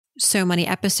So Money,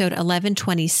 episode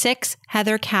 1126,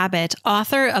 Heather Cabot,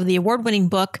 author of the award-winning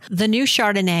book, The New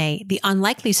Chardonnay, The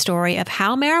Unlikely Story of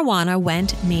How Marijuana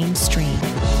Went Mainstream.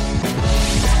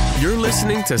 You're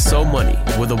listening to So Money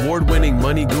with award-winning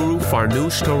money guru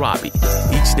Farnoosh Torabi.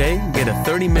 Each day, get a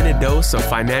 30-minute dose of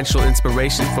financial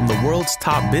inspiration from the world's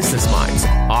top business minds,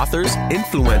 authors,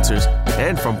 influencers,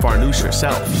 and from Farnoosh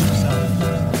herself.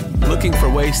 Looking for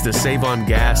ways to save on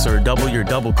gas or double your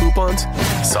double coupons?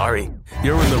 Sorry,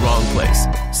 you're in the wrong place.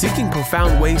 Seeking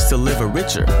profound ways to live a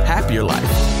richer, happier life.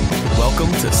 Welcome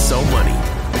to So Money.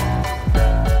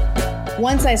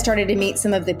 Once I started to meet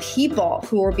some of the people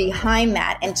who were behind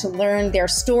that and to learn their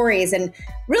stories and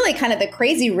really kind of the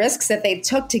crazy risks that they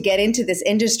took to get into this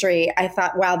industry, I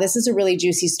thought, wow, this is a really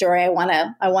juicy story. I want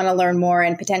to learn more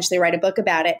and potentially write a book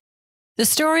about it. The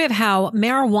story of how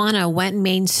marijuana went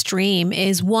mainstream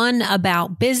is one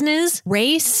about business,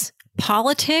 race,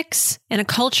 politics, and a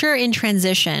culture in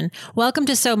transition. Welcome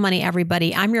to So Money,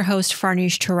 everybody. I'm your host,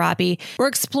 Farnoosh Torabi. We're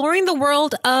exploring the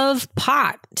world of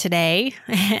pot today,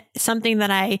 something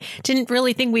that I didn't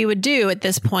really think we would do at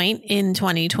this point in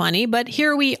 2020, but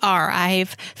here we are.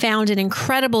 I've found an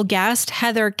incredible guest,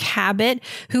 Heather Cabot,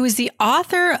 who is the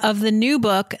author of the new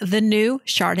book, The New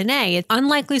Chardonnay, an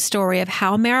unlikely story of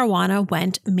how marijuana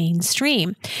went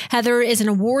mainstream. Heather is an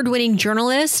award-winning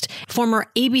journalist, former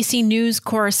ABC News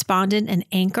correspondent, and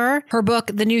anchor. Her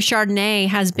book, The New Chardonnay,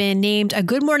 has been named a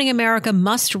Good Morning America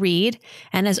must-read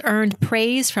and has earned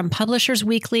praise from Publishers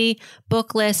Weekly,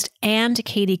 Booklist, and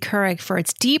Katie Couric for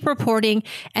its deep reporting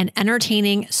and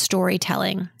entertaining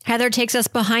storytelling. Heather takes us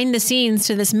behind the scenes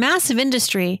to this massive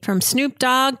industry, from Snoop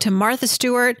Dogg to Martha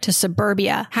Stewart to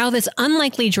suburbia, how this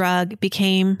unlikely drug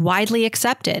became widely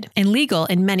accepted and legal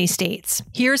in many states.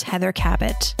 Here's Heather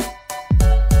Cabot.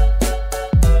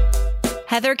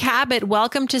 Heather Cabot,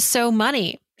 welcome to So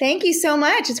Money. Thank you so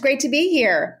much. It's great to be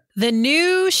here. The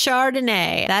New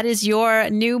Chardonnay. That is your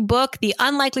new book, The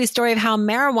Unlikely Story of How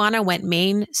Marijuana Went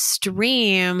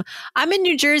Mainstream. I'm in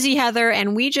New Jersey, Heather,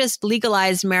 and we just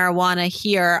legalized marijuana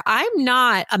here. I'm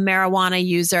not a marijuana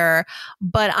user,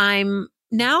 but I'm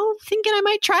now thinking I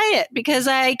might try it because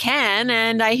I can,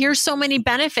 and I hear so many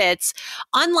benefits.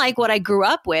 Unlike what I grew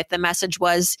up with, the message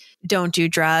was don't do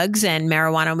drugs, and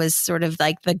marijuana was sort of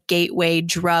like the gateway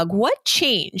drug. What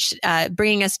changed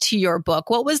bringing us to your book?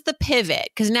 What was the pivot?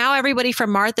 Because now everybody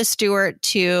from Martha Stewart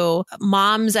to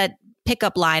moms at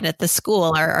pickup line at the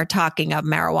school are talking of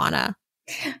marijuana.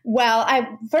 Well,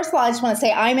 first of all, I just want to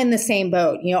say I'm in the same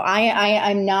boat. You know,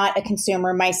 I'm not a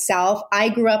consumer myself. I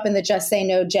grew up in the Just Say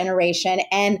No generation.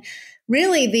 And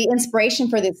really the inspiration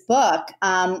for this book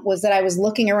was that I was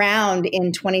looking around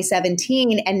in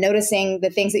 2017 and noticing the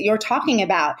things that you're talking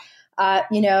about.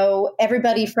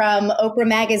 Everybody from Oprah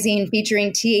Magazine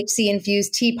featuring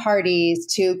THC-infused tea parties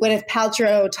to Gwyneth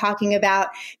Paltrow talking about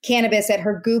cannabis at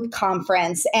her Goop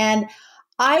conference. And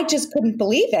I just couldn't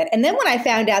believe it. And then when I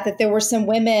found out that there were some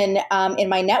women in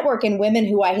my network and women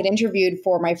who I had interviewed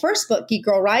for my first book, Geek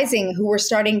Girl Rising, who were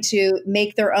starting to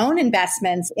make their own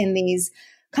investments in these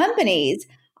companies,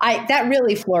 that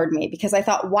really floored me because I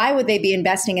thought, why would they be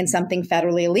investing in something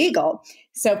federally illegal?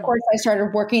 So, of course, I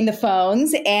started working the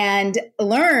phones and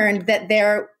learned that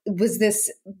there was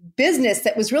this business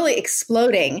that was really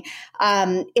exploding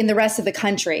in the rest of the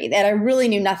country that I really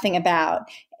knew nothing about.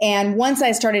 And once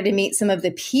I started to meet some of the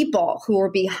people who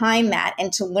were behind that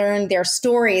and to learn their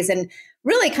stories and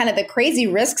really kind of the crazy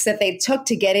risks that they took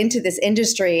to get into this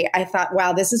industry, I thought,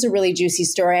 wow, this is a really juicy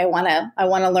story. I want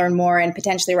to learn more and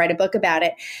potentially write a book about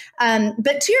it.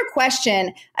 But to your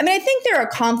question, I mean, I think there are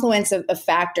a confluence of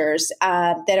factors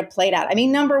that have played out. I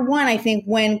mean, number one, I think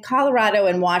when Colorado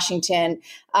and Washington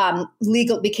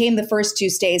became the first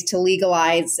two states to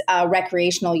legalize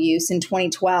recreational use in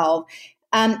 2012,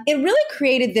 it really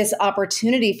created this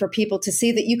opportunity for people to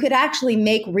see that you could actually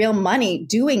make real money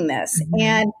doing this. Mm-hmm.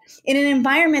 And in an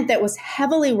environment that was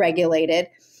heavily regulated,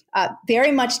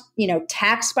 very much,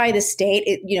 taxed by the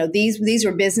state, these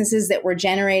were businesses that were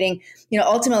generating,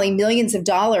 ultimately millions of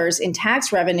dollars in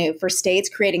tax revenue for states,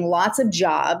 creating lots of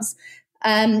jobs.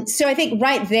 So I think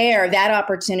right there, that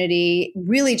opportunity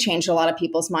really changed a lot of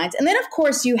people's minds. And then, of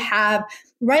course, you have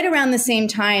right around the same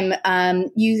time,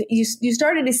 you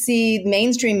started to see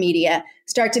mainstream media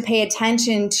start to pay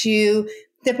attention to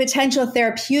the potential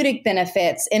therapeutic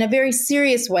benefits in a very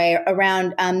serious way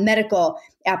around medical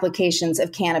applications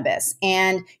of cannabis.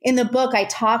 And in the book, I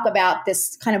talk about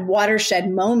this kind of watershed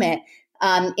moment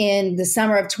in the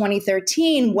summer of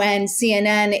 2013 when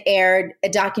CNN aired a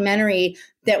documentary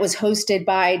that was hosted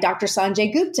by Dr.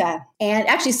 Sanjay Gupta. And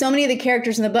actually, so many of the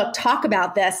characters in the book talk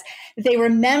about this. They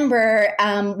remember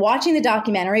watching the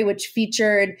documentary, which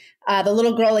featured the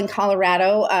little girl in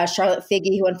Colorado, Charlotte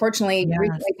Figi, who unfortunately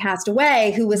recently passed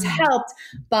away, who was helped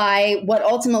by what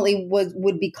ultimately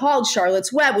would be called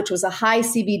Charlotte's Web, which was a high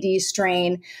CBD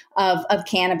strain of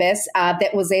cannabis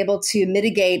that was able to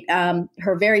mitigate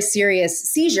her very serious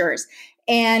seizures.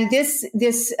 And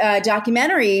this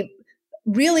documentary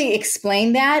really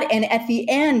explained that. And at the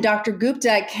end, Dr.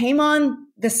 Gupta came on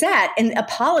the set and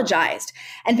apologized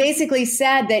and basically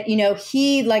said that,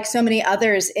 he, like so many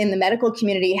others in the medical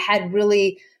community, had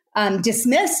really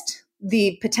dismissed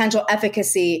the potential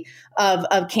efficacy of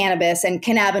cannabis and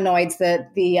cannabinoids,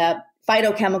 the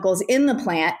phytochemicals in the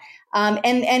plant.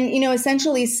 And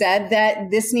essentially said that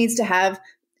this needs to have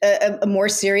a more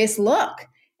serious look.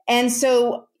 And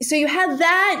so you had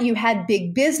that, you had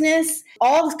big business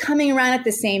all coming around at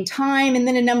the same time, and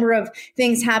then a number of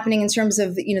things happening in terms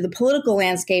of, the political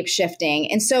landscape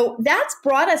shifting. And so that's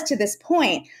brought us to this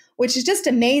point, which is just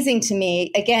amazing to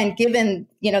me, again, given,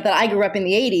 that I grew up in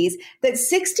the 80s, that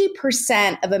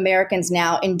 60% of Americans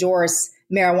now endorse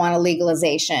marijuana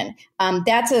legalization.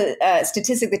 That's a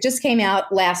statistic that just came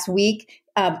out last week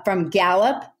from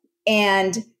Gallup,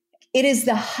 and it is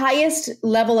the highest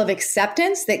level of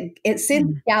acceptance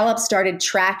since Gallup started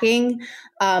tracking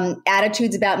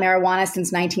attitudes about marijuana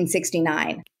since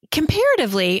 1969.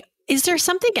 Comparatively, is there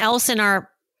something else in our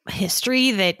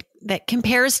history that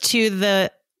compares to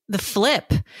the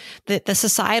flip, the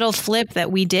societal flip that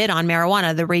we did on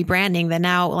marijuana, the rebranding, the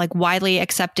now like widely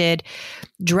accepted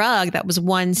drug that was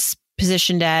once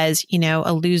positioned as,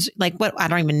 a loser, like what, I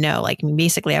don't even know. Like,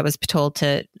 basically I was told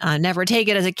to never take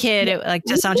it as a kid. Like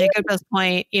to Sanjay Gupta's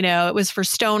point, it was for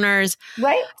stoners,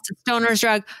 right? It's a stoner's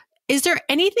drug. Is there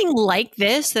anything like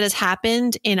this that has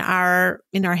happened in our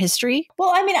history?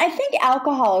 Well, I think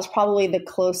alcohol is probably the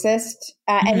closest.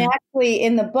 And actually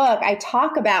in the book, I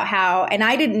talk about how, and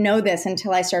I didn't know this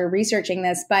until I started researching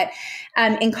this, but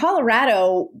in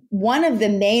Colorado, one of the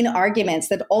main arguments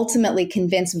that ultimately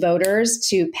convinced voters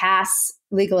to pass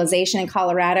legalization in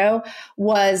Colorado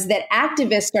was that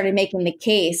activists started making the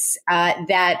case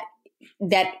that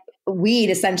weed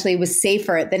essentially was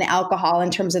safer than alcohol in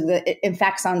terms of the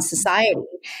effects on society.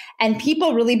 And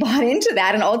people really bought into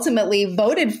that and ultimately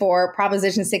voted for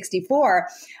Proposition 64.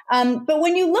 But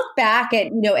when you look back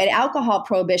at alcohol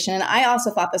prohibition, and I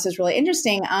also thought this was really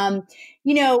interesting,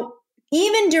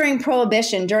 even during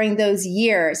prohibition, during those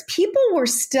years, people were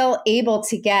still able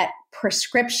to get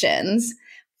prescriptions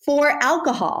for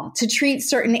alcohol to treat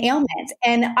certain ailments.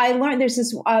 And I learned there's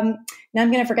this, now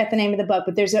I'm going to forget the name of the book,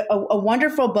 but there's a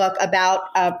wonderful book about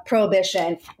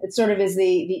prohibition. It sort of is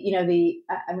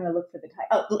I'm going to look for the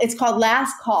title. Oh, it's called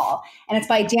Last Call, and it's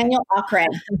by Daniel Ockren.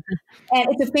 And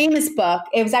it's a famous book.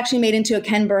 It was actually made into a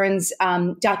Ken Burns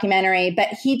documentary, but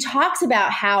he talks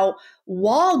about how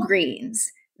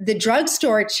Walgreens, the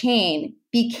drugstore chain,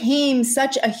 became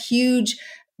such a huge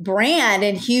brand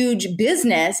and huge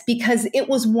business because it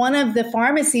was one of the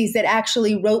pharmacies that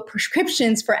actually wrote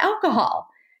prescriptions for alcohol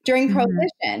during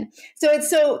prohibition.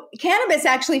 So cannabis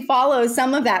actually follows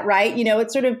some of that, right?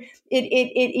 It sort of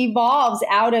it evolves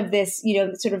out of this,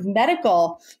 sort of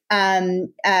medical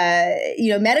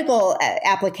medical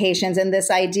applications, and this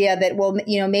idea that, well,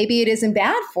 maybe it isn't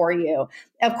bad for you.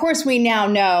 Of course, we now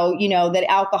know, that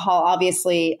alcohol,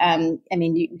 obviously,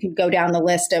 you can go down the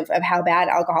list of how bad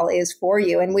alcohol is for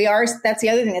you. And that's the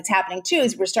other thing that's happening too,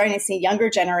 is we're starting to see younger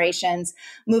generations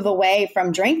move away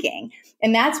from drinking.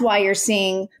 And that's why you're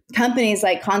seeing companies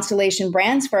like Constellation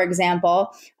Brands, for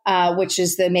example, which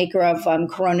is the maker of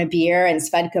Corona beer and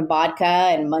Svedka vodka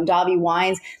and Mondavi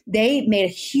wines. They made a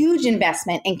huge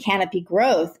investment in Canopy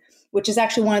Growth, which is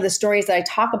actually one of the stories that I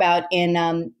talk about in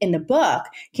the book.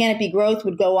 Canopy Growth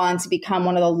would go on to become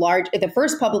one of the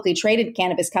first publicly traded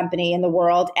cannabis company in the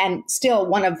world, and still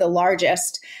one of the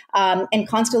largest. And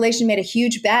Constellation made a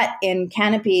huge bet in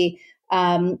Canopy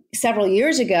several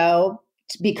years ago,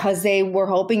 because they were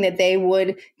hoping that they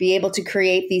would be able to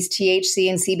create these THC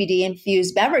and CBD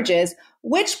infused beverages,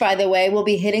 which, by the way, will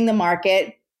be hitting the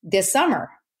market this summer.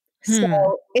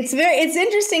 So it's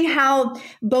interesting how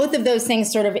both of those things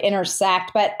sort of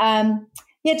intersect. But to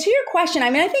your question,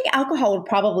 I think alcohol would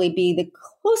probably be the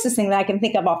closest thing that I can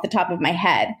think of off the top of my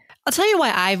head. I'll tell you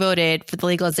why I voted for the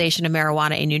legalization of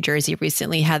marijuana in New Jersey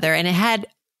recently, Heather. And it had,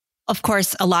 of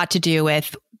course, a lot to do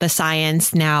with the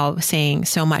science now saying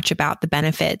so much about the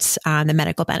benefits, the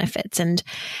medical benefits. And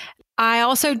I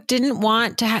also didn't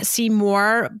want to see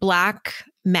more Black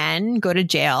men go to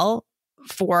jail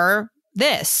for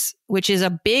this, which is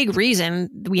a big reason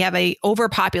we have a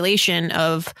overpopulation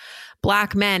of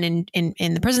Black men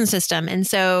in the prison system. And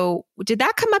so did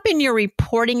that come up in your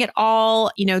reporting at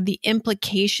all? You know, the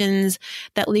implications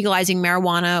that legalizing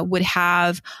marijuana would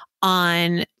have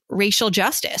on racial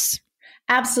justice?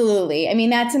 Absolutely. I mean,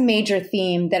 that's a major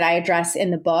theme that I address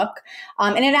in the book.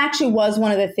 And it actually was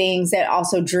one of the things that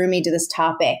also drew me to this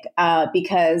topic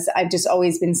because I've just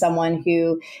always been someone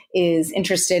who is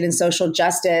interested in social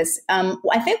justice.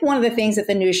 I think one of the things that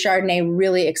the new Chardonnay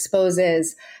really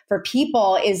exposes for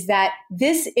people is that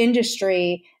this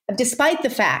industry, despite the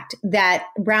fact that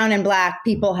brown and Black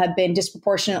people have been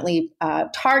disproportionately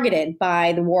targeted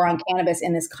by the war on cannabis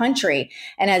in this country,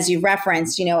 and as you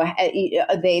referenced, you know,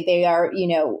 they are, you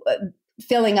know,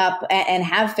 filling up and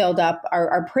have filled up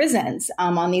our prisons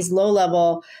on these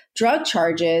low-level drug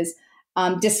charges.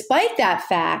 Despite that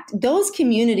fact, those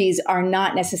communities are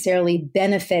not necessarily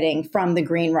benefiting from the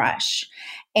green rush.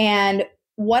 And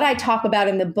what I talk about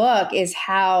in the book is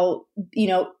how, you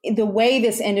know, the way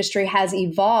this industry has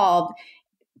evolved,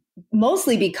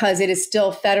 mostly because it is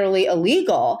still federally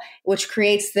illegal, which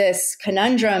creates this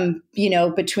conundrum, you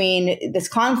know, between this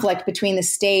conflict between the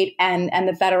state and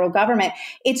the federal government.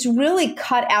 It's really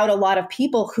cut out a lot of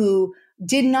people who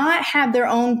did not have their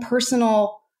own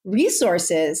personal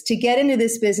resources to get into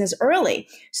this business early.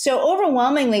 So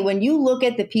overwhelmingly, when you look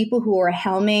at the people who are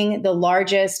helming the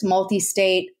largest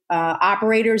multi-state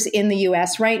operators in the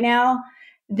U.S. right now,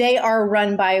 they are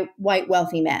run by white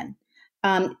wealthy men.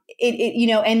 You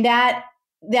know, and that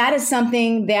is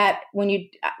something that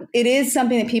it is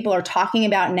something that people are talking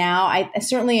about now. I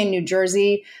certainly in New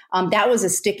Jersey, that was a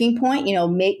sticking point. You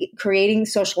know, creating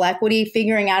social equity,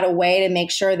 figuring out a way to make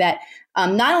sure that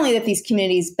not only that these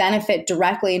communities benefit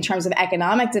directly in terms of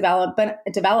economic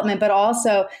development, but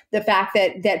also the fact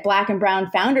that Black and brown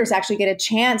founders actually get a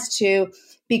chance to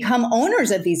become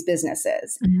owners of these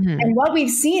businesses. Mm-hmm. And what we've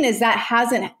seen is that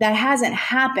hasn't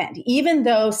happened, even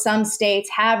though some states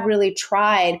have really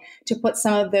tried to put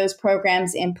some of those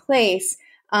programs in place.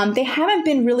 They haven't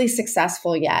been really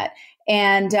successful yet.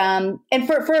 And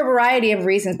for a variety of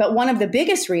reasons, but one of the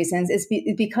biggest reasons is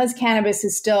because cannabis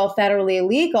is still federally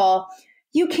illegal,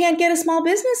 you can't get a small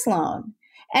business loan.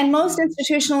 And most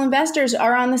institutional investors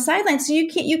are on the sidelines, so you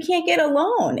can't get a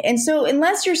loan. And so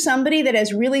unless you're somebody that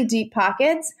has really deep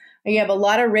pockets, or you have a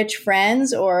lot of rich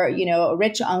friends, or you know, a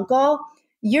rich uncle,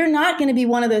 you're not going to be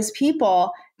one of those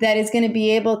people that is going to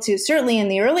be able to. Certainly in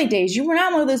the early days, you were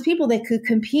not one of those people that could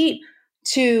compete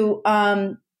to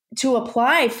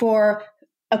apply for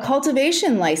a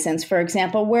cultivation license, for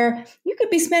example, where you could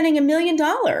be spending $1 million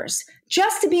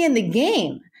just to be in the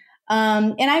game.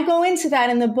 And I go into that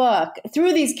in the book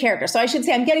through these characters. So I should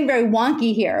say I'm getting very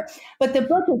wonky here, but the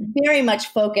book is very much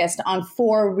focused on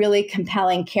 4 really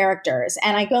compelling characters.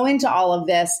 And I go into all of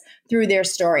this through their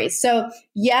stories. So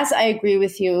yes, I agree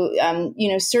with you.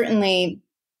 You know, certainly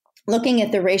looking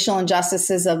at the racial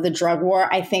injustices of the drug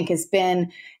war, I think has been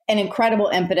an incredible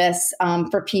impetus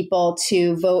for people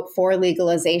to vote for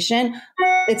legalization.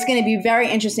 It's going to be very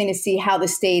interesting to see how the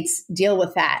states deal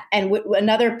with that. And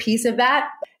another piece of that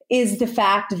is the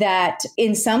fact that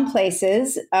in some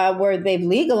places where they've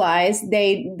legalized,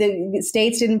 the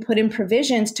states didn't put in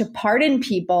provisions to pardon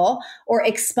people or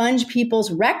expunge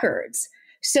people's records.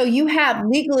 So you have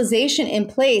legalization in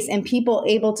place and people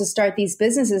able to start these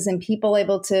businesses and people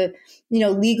able to, you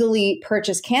know, legally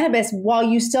purchase cannabis while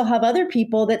you still have other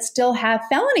people that still have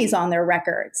felonies on their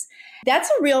records. That's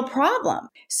a real problem.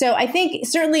 So I think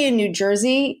certainly in New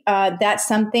Jersey, that's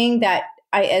something that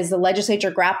as the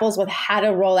legislature grapples with how to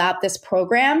roll out this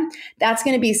program, that's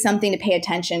going to be something to pay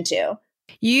attention to.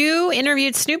 You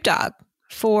interviewed Snoop Dogg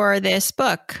for this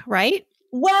book, right?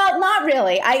 Well, not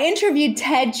really. I interviewed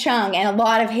Ted Chung and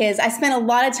I spent a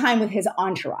lot of time with his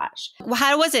entourage. Well,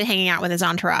 how was it hanging out with his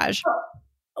entourage?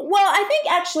 Well, I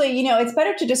think actually, you know, it's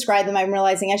better to describe them. I'm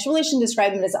realizing I really shouldn't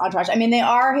describe them as entourage. I mean, they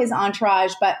are his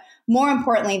entourage, but more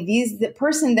importantly, the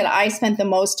person that I spent the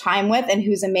most time with and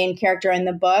who's a main character in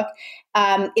the book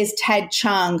is Ted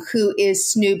Chung, who is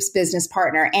Snoop's business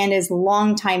partner and his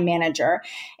longtime manager.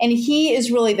 And he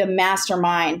is really the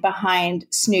mastermind behind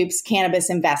Snoop's cannabis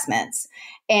investments.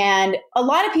 And a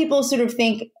lot of people sort of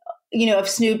think, you know, of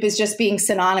Snoop as just being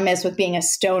synonymous with being a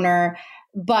stoner.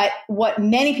 But what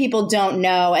many people don't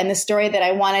know, and the story that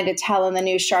I wanted to tell in the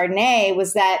new Chardonnay,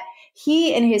 was that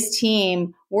he and his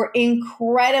team were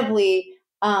incredibly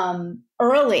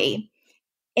early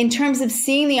in terms of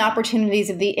seeing the opportunities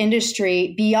of the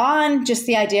industry beyond just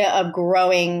the idea of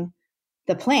growing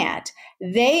the plant.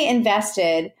 They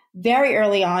invested very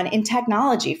early on in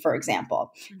technology, for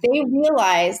example. They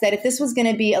realized that if this was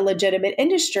going to be a legitimate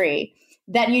industry,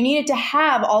 that you needed to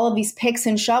have all of these picks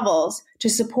and shovels to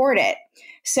support it.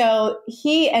 So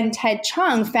he and Ted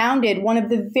Chung founded one of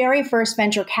the very first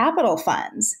venture capital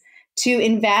funds to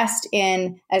invest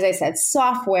in, as I said,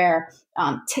 software,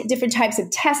 different types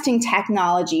of testing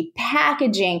technology,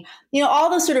 packaging, all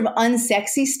the sort of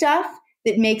unsexy stuff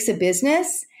that makes a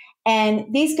business. And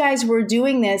these guys were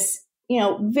doing this,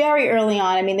 very early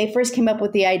on. I mean, they first came up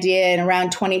with the idea in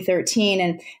around 2013,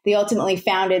 and they ultimately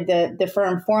founded the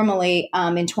firm formally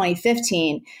in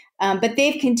 2015. But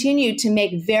they've continued to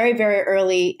make very, very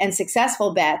early and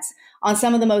successful bets on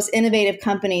some of the most innovative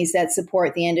companies that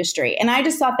support the industry. And I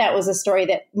just thought that was a story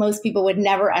that most people would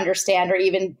never understand or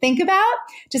even think about,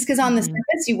 just because on the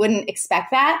surface, you wouldn't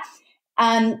expect that.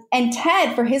 And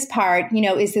Ted, for his part,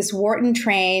 is this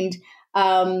Wharton-trained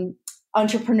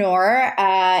entrepreneur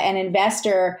and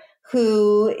investor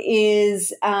who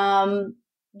is,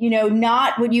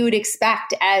 not what you would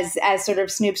expect as sort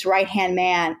of Snoop's right-hand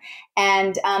man.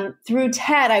 And through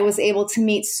Ted, I was able to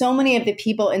meet so many of the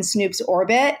people in Snoop's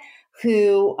orbit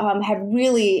who have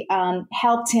really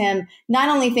helped him not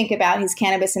only think about his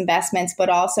cannabis investments, but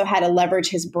also how to leverage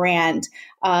his brand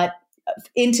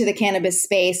into the cannabis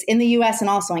space in the US and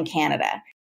also in Canada.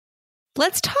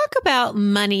 Let's talk about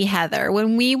money, Heather.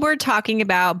 When we were talking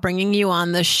about bringing you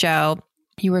on the show,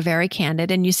 you were very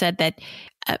candid and you said that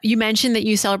you mentioned that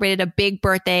you celebrated a big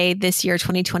birthday this year,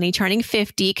 2020, turning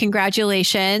 50.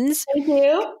 Congratulations. Thank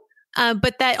you.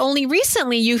 But that only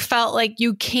recently you felt like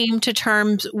you came to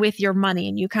terms with your money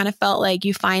and you kind of felt like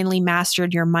you finally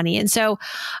mastered your money. And so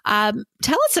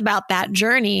tell us about that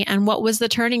journey and what was the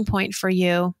turning point for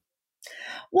you?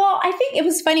 Well, I think it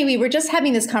was funny. We were just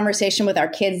having this conversation with our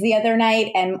kids the other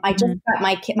night, and I just got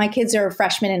my kids are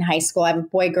freshmen in high school. I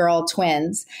have boy-girl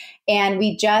twins, and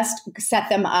we just set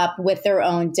them up with their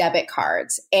own debit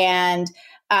cards. And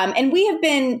we have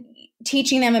been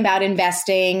teaching them about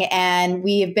investing, and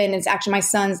we have been. It's actually my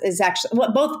sons is actually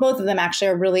both of them actually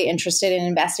are really interested in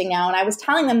investing now. And I was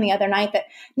telling them the other night that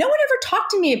no one ever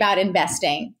talked to me about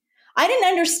investing. I didn't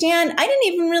understand. I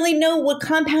didn't even really know what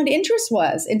compound interest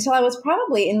was until I was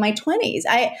probably in my 20s.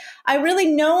 I really,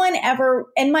 no one ever,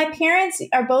 and my parents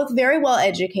are both very well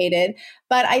educated,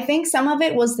 but I think some of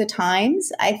it was the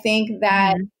times. I think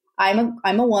that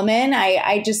I'm a woman.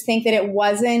 I just think that it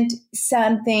wasn't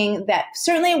something that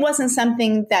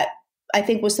I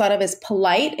think was thought of as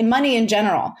polite, and money in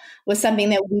general was something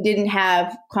that we didn't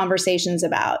have conversations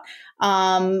about.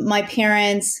 My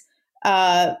parents,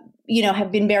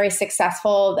 have been very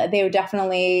successful. They were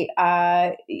definitely,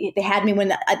 they had me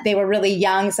when they were really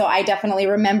young. So I definitely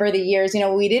remember the years,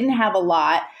 we didn't have a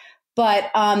lot, but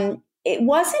it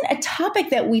wasn't a topic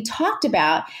that we talked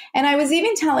about. And I was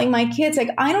even telling my kids, like,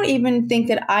 I don't even think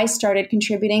that I started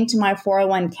contributing to my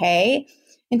 401k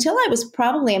until I was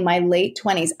probably in my late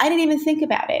 20s. I didn't even think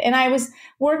about it. And I was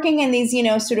working in these,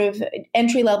 sort of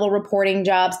entry-level reporting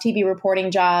jobs, TV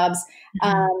reporting jobs.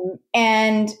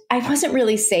 And I wasn't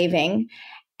really saving.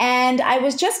 And I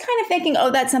was just kind of thinking, oh,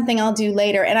 that's something I'll do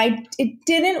later. And it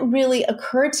didn't really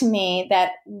occur to me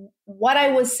that what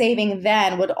I was saving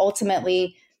then would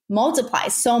ultimately multiply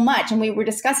so much. And we were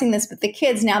discussing this with the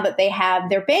kids now that they have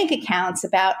their bank accounts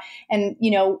about, and,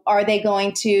 are they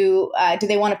going to, do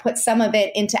they want to put some of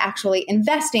it into actually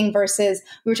investing versus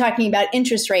we were talking about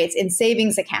interest rates in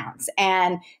savings accounts.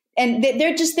 And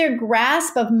their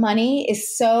grasp of money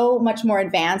is so much more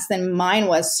advanced than mine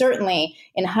was, certainly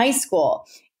in high school.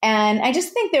 And I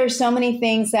just think there are so many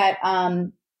things that,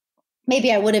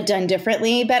 maybe I would have done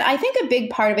differently, but I think a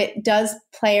big part of it does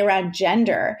play around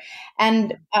gender.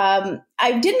 And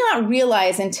I did not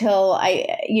realize until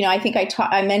I think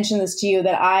I mentioned this to you,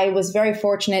 that I was very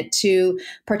fortunate to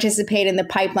participate in the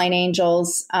Pipeline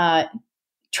Angels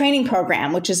training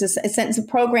program, which is a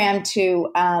program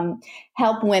to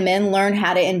help women learn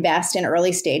how to invest in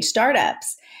early stage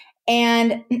startups.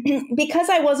 And because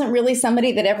I wasn't really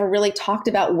somebody that ever really talked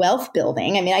about wealth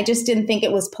building, I mean, I just didn't think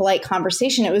it was polite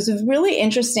conversation. It was really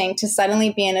interesting to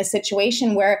suddenly be in a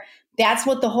situation where that's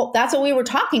what we were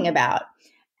talking about.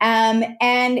 And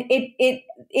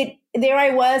there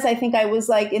I was, I think I was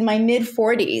like in my mid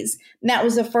 40s. And that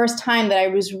was the first time that I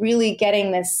was really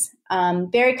getting this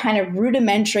very kind of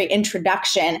rudimentary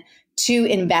introduction to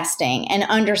investing and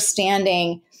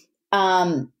understanding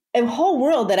a whole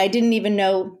world that I didn't even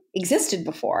know existed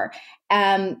before.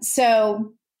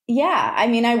 So yeah, I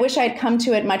mean, I wish I'd come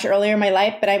to it much earlier in my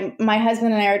life, but my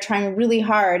husband and I are trying really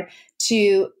hard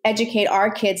to educate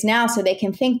our kids now so they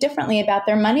can think differently about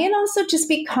their money and also just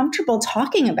be comfortable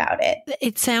talking about it.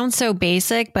 It sounds so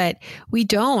basic, but we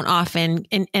don't often,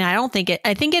 and I think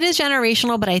it is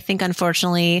generational, but I think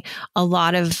unfortunately a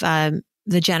lot of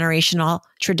the generational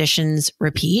traditions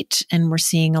repeat. And we're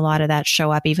seeing a lot of that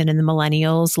show up even in the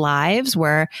millennials' lives,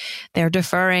 where they're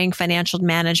deferring financial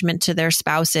management to their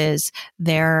spouses.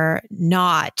 They're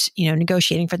not,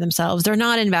 negotiating for themselves. They're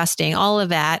not investing. All of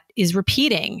that is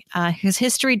repeating because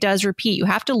history does repeat. You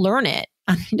have to learn it.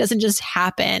 It doesn't just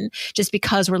happen just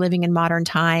because we're living in modern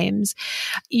times.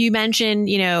 You mentioned,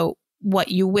 what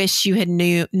you wish you had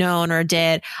known or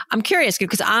did. I'm curious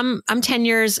because I'm 10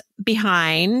 years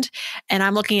behind, and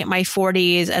I'm looking at my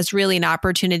 40s as really an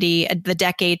opportunity, the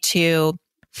decade to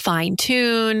fine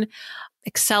tune,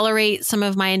 accelerate some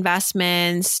of my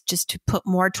investments, just to put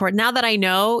more toward. Now that I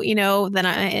know,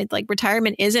 that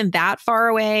retirement isn't that far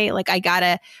away. Like I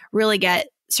gotta really get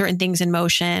certain things in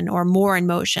motion or more in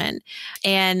motion.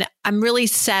 And I'm really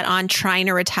set on trying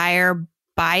to retire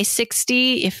by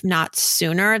 60, if not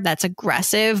sooner. That's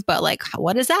aggressive, but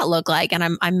what does that look like?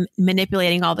 And I'm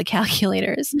manipulating all the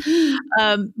calculators.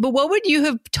 But what would you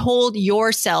have told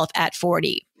yourself at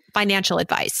 40? Financial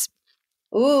advice.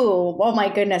 Ooh, oh my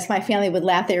goodness. My family would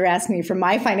laugh that you're asking me for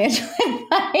my financial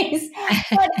advice.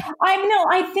 But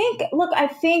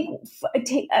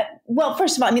well,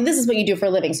 first of all, this is what you do for a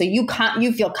living. So you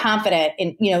feel confident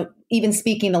in, even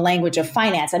speaking the language of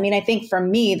finance. I think for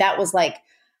me, that was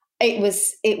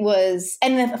it was,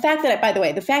 and the fact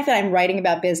that I'm writing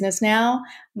about business now,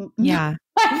 yeah,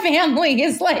 my family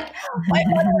is my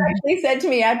mother actually said to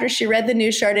me after she read the new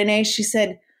Chardonnay, she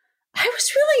said, I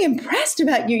was really impressed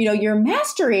about your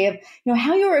mastery of,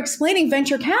 how you were explaining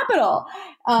venture capital.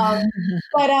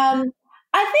 But I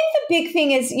think the big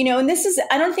thing is, and this is,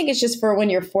 I don't think it's just for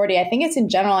when you're 40. I think it's in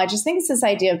general. I just think it's this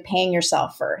idea of paying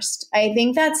yourself first. I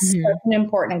think that's such an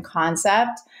important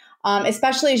concept.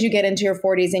 Especially as you get into your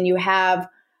 40s and you have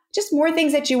just more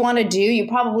things that you want to do. You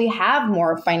probably have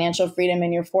more financial freedom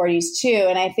in your 40s too.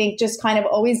 And I think just kind of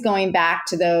always going back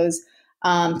to those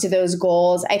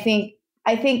goals. I think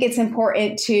it's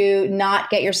important to not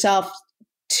get yourself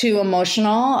too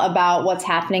emotional about what's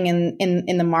happening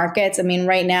in the markets.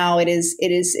 Right now it's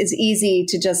easy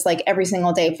to just every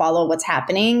single day follow what's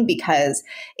happening because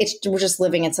we're just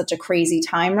living in such a crazy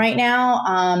time right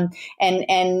now.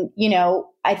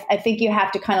 I think you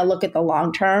have to kind of look at the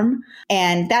long term,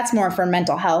 and that's more for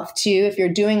mental health too. If you're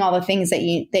doing all the things that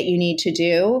you need to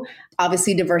do,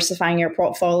 obviously diversifying your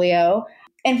portfolio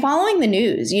and following the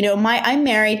news. I'm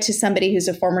married to somebody who's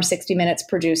a former 60 Minutes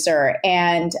producer,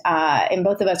 and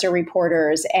both of us are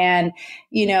reporters. And,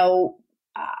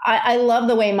 I love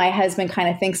the way my husband kind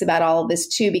of thinks about all of this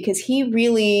too, because he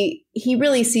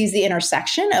really sees the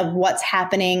intersection of what's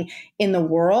happening in the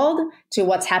world to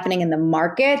what's happening in the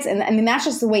markets. And that's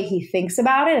just the way he thinks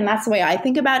about it. And that's the way I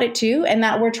think about it too. And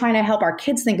that we're trying to help our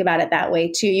kids think about it that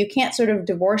way too. You can't sort of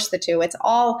divorce the two. It's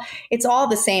all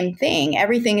the same thing.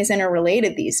 Everything is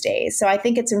interrelated these days. So I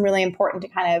think it's really important to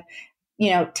kind of,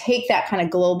 take that kind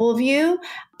of global view,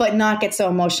 but not get so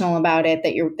emotional about it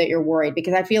that you're worried.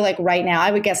 Because I feel like right now, I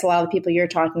would guess a lot of the people you're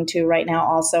talking to right now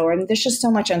also, and there's just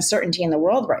so much uncertainty in the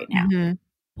world right now. Mm-hmm.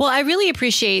 Well, I really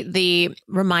appreciate the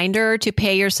reminder to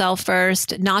pay yourself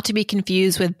first, not to be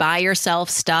confused with buy yourself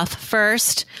stuff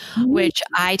first, which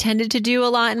I tended to do a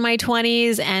lot in my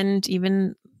 20s and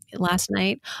even last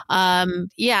night.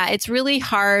 It's really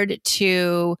hard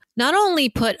to not only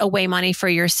put away money for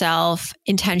yourself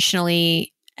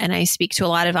intentionally. And I speak to a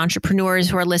lot of entrepreneurs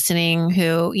who are listening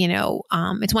who,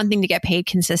 it's one thing to get paid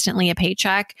consistently a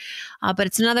paycheck, but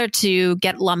it's another to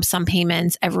get lump sum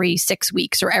payments every 6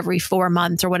 weeks or every 4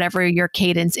 months or whatever your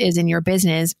cadence is in your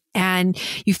business. And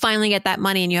you finally get that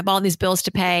money and you have all these bills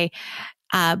to pay.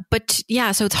 So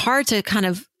it's hard to kind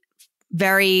of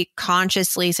very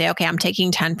consciously say, okay, I'm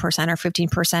taking 10% or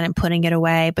 15% and putting it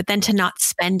away, but then to not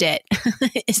spend it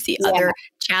is the other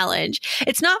challenge.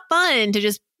 It's not fun to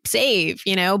just save,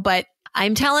 but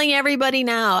I'm telling everybody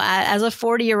now as a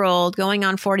 40-year-old going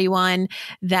on 41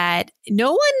 that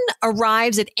no one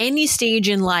arrives at any stage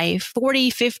in life, 40,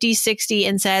 50, 60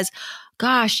 and says,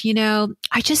 gosh,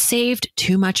 I just saved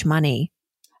too much money.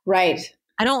 Right.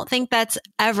 I don't think that's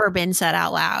ever been said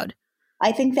out loud.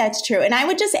 I think that's true. And I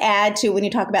would just add to when you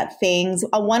talk about things,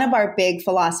 one of our big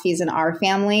philosophies in our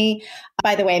family,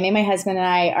 by the way, my husband and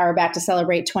I are about to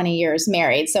celebrate 20 years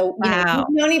married. So we've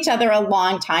known each other a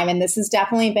long time, and this has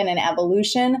definitely been an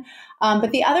evolution. But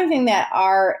the other thing that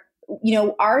our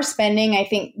spending, I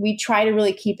think we try to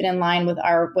really keep it in line with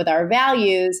our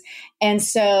values. And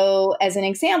so as an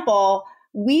example,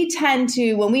 we tend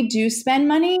to, when we do spend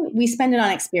money, we spend it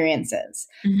on experiences.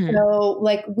 Mm-hmm. So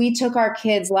we took our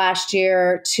kids last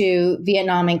year to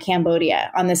Vietnam and Cambodia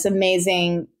on this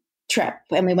amazing trip,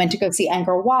 and we went to go see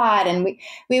Angkor Wat, and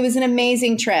it was an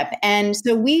amazing trip. And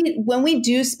so when we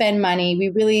do spend money, we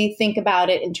really think about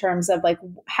it in terms of like,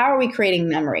 how are we creating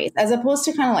memories as opposed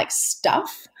to kind of like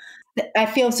stuff. I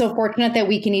feel so fortunate that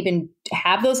we can even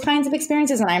have those kinds of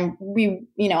experiences. And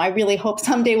I really hope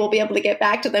someday we'll be able to get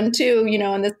back to them too,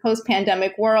 in this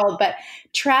post-pandemic world. But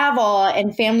travel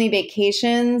and family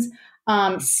vacations,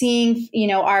 seeing,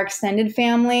 our extended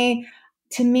family,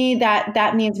 to me,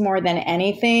 that means more than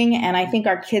anything. And I think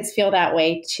our kids feel that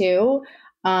way too.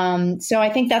 So I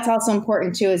think that's also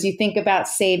important too, as you think about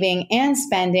saving and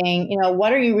spending,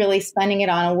 what are you really spending it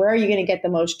on, and where are you going to get the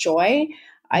most joy?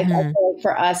 I feel like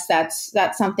for us, that's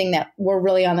something that we're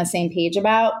really on the same page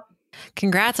about.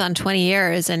 Congrats on 20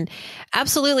 years. And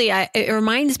absolutely, it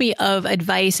reminds me of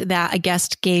advice that a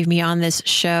guest gave me on this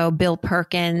show, Bill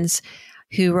Perkins,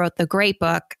 who wrote the great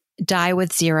book, Die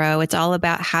with Zero. It's all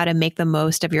about how to make the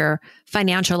most of your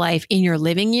financial life in your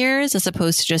living years, as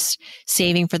opposed to just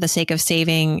saving for the sake of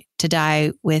saving to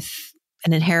die with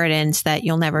an inheritance that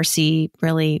you'll never see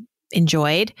really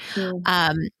enjoyed.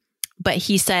 But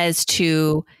he says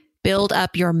to build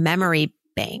up your memory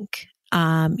bank.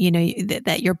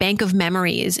 That your bank of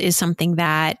memories is something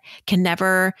that can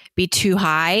never be too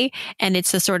high. And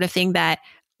it's the sort of thing that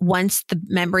once the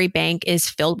memory bank is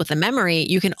filled with a memory,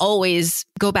 you can always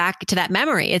go back to that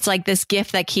memory. It's like this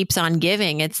gift that keeps on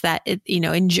giving. It's that,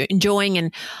 enjoying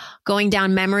and going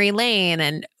down memory lane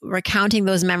and recounting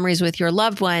those memories with your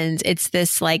loved ones. It's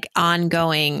this like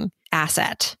ongoing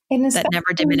asset that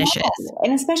never diminishes.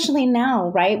 And especially now,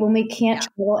 right? When we can't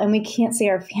travel and we can't see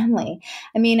our family.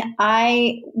 I mean,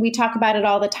 we talk about it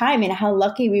all the time and how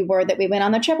lucky we were that we went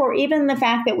on the trip, or even the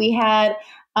fact that we had,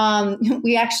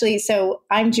 so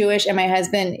I'm Jewish and my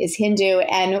husband is Hindu,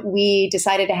 and we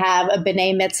decided to have a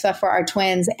B'nai Mitzvah for our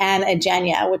twins and a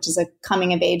Jenya, which is a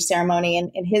coming of age ceremony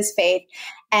in his faith.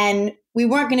 And we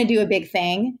weren't going to do a big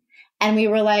thing. And we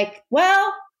were like,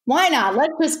 well, why not?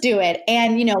 Let's just do it.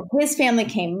 And, his family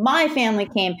came, my family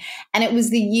came, and it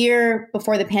was the year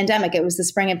before the pandemic. It was the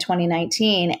spring of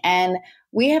 2019. And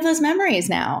we have those memories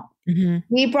now. Mm-hmm.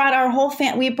 We brought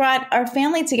our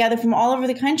family together from all over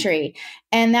the country.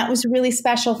 And that was a really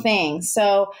special thing.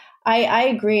 So I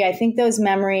agree. I think those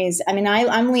memories,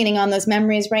 I'm leaning on those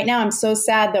memories right now. I'm so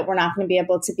sad that we're not going to be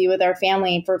able to be with our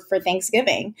family for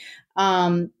Thanksgiving.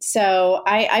 So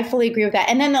I fully agree with that.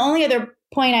 And then the only other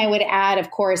point I would add, of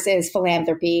course, is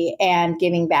philanthropy and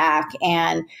giving back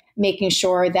and making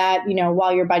sure that,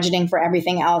 while you're budgeting for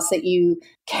everything else, that you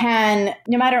can,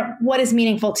 no matter what is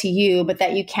meaningful to you, but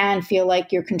that you can feel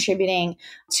like you're contributing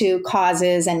to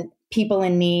causes and people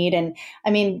in need. And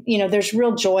there's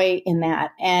real joy in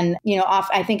that. And,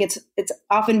 I think it's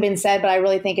often been said, but I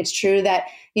really think it's true that,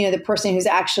 the person who's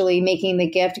actually making the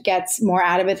gift gets more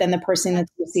out of it than the person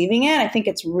that's receiving it. I think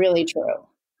it's really true.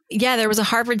 Yeah, there was a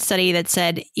Harvard study that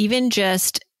said even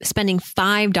just spending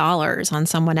 $5 on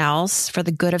someone else for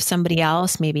the good of somebody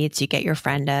else, maybe it's you get your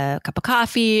friend a cup of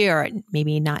coffee, or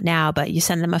maybe not now, but you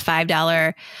send them a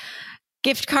 $5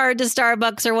 gift card to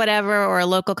Starbucks or whatever, or a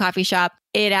local coffee shop,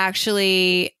 it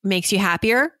actually makes you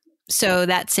happier. So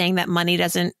that's saying that money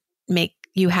doesn't make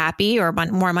you happy, or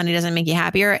more money doesn't make you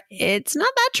happier. It's not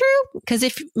that true, because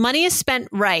if money is spent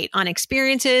right on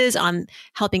experiences, on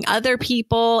helping other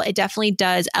people, it definitely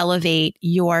does elevate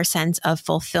your sense of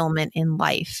fulfillment in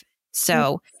life.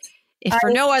 So if for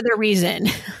no other reason.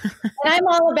 And I'm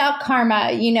all about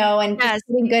karma, and just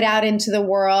putting good out into the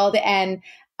world. And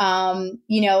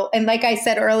and like I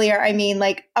said earlier,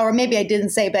 or maybe I didn't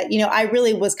say, but, I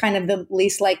really was kind of the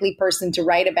least likely person to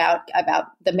write about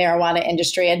the marijuana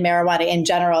industry and marijuana in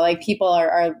general. Like, people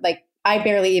are like, I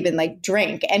barely even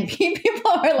drink, and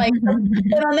people are like,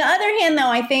 but on the other hand, though,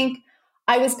 I think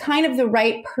I was kind of the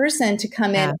right person to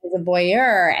come in as a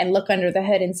voyeur and look under the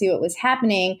hood and see what was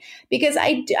happening, because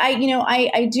I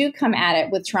do come at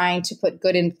it with trying to put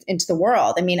good into the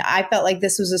world. I felt like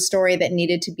this was a story that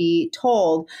needed to be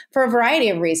told for a variety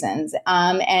of reasons.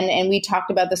 And we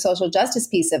talked about the social justice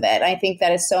piece of it. I think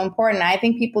that is so important. I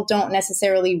think people don't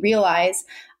necessarily realize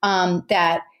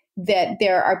that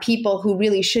there are people who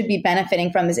really should be benefiting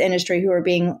from this industry who are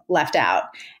being left out.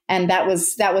 And that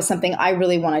was something I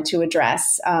really wanted to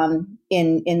address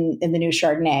in the new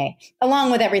Chardonnay,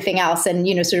 along with everything else and,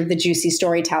 sort of the juicy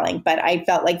storytelling. But I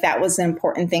felt like that was an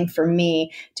important thing for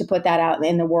me to put that out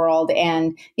in the world.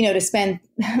 And, to spend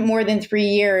more than 3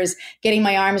 years getting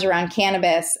my arms around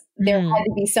cannabis, there had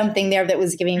to be something there that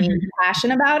was giving me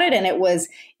passion about it. And it was,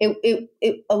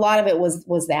 a lot of it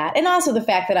was that. And also the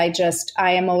fact that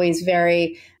I am always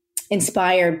very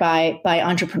inspired by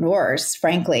entrepreneurs,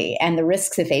 frankly, and the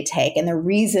risks that they take and the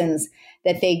reasons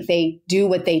that they do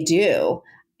what they do.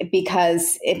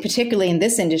 because particularly in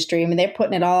this industry, I mean, they're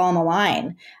putting it all on the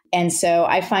line. And so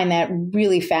I find that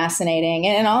really fascinating.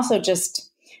 And also just,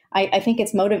 I think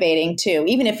it's motivating too,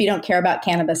 even if you don't care about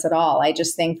cannabis at all. I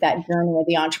just think that journey of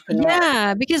the entrepreneur.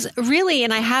 Yeah, because really,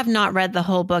 and I have not read the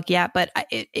whole book yet, but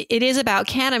it is about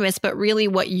cannabis, but really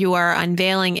what you are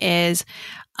unveiling is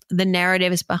the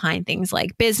narratives behind things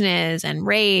like business and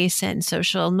race and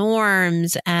social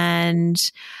norms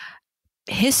and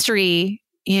history.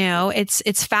 You know,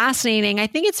 it's fascinating. I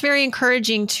think it's very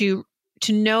encouraging to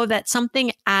know that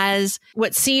something as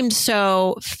what seemed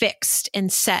so fixed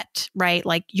and set, right?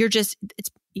 Like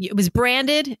it was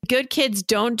branded, good kids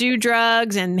don't do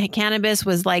drugs, and cannabis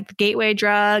was like the gateway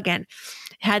drug and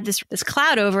had this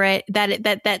cloud over it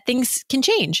that things can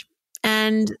change.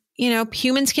 And, you know,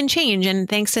 humans can change. And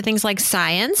thanks to things like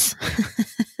science,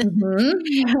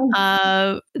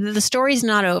 the story's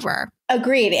not over.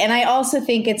 Agreed. And I also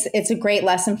think it's a great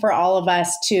lesson for all of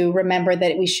us to remember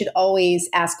that we should always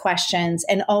ask questions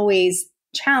and always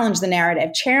challenge the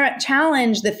narrative,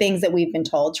 challenge the things that we've been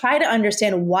told, try to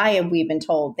understand why have we been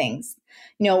told things,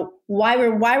 you know, why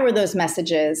were those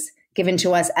messages given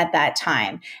to us at that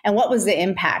time? And what was the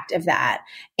impact of that?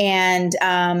 And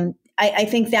I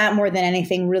think that more than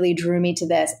anything really drew me to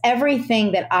this.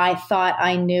 Everything that I thought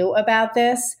I knew about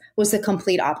this was the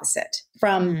complete opposite.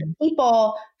 From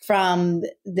people, from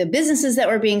the businesses that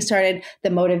were being started, the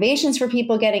motivations for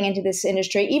people getting into this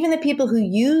industry, even the people who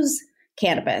use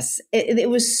cannabis.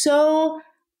 It was so,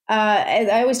 I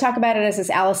always talk about it as this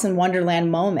Alice in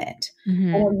Wonderland moment.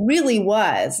 And it really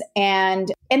was.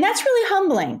 And that's really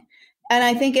humbling. And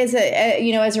I think as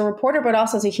a reporter, but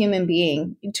also as a human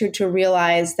being, to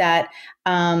realize that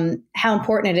how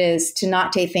important it is to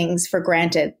not take things for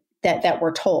granted that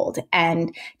we're told,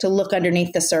 and to look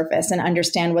underneath the surface and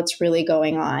understand what's really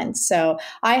going on. So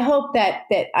I hope that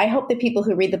people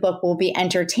who read the book will be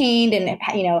entertained, and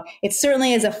you know, it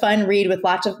certainly is a fun read with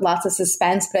lots of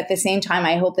suspense. But at the same time,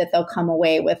 I hope that they'll come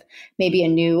away with maybe a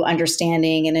new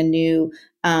understanding and a new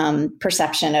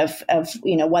perception of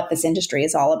you know, what this industry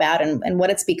is all about and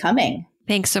what it's becoming.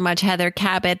 Thanks so much, Heather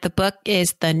Cabot. The book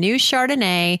is The New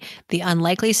Chardonnay: The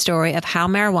Unlikely Story of How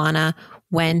Marijuana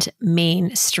Went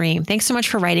Mainstream. Thanks so much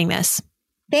for writing this.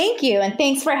 Thank you. And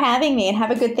thanks for having me, and have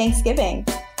a good Thanksgiving.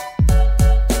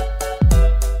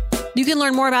 You can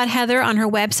learn more about Heather on her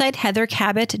website,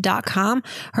 heathercabot.com.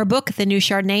 Her book, The New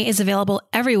Chardonnay, is available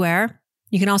everywhere.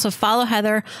 You can also follow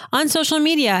Heather on social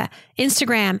media,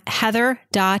 Instagram,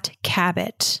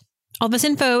 heather.cabot. All this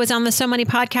info is on the So Money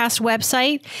Podcast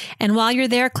website. And while you're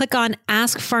there, click on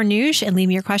Ask Farnoosh and leave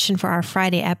me your question for our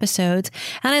Friday episodes.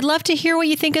 And I'd love to hear what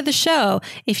you think of the show.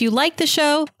 If you like the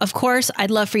show, of course, I'd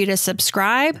love for you to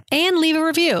subscribe and leave a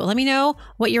review. Let me know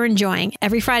what you're enjoying.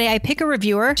 Every Friday, I pick a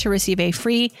reviewer to receive a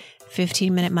free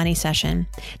 15-minute money session.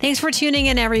 Thanks for tuning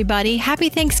in, everybody. Happy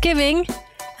Thanksgiving.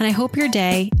 And I hope your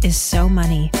day is so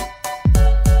money.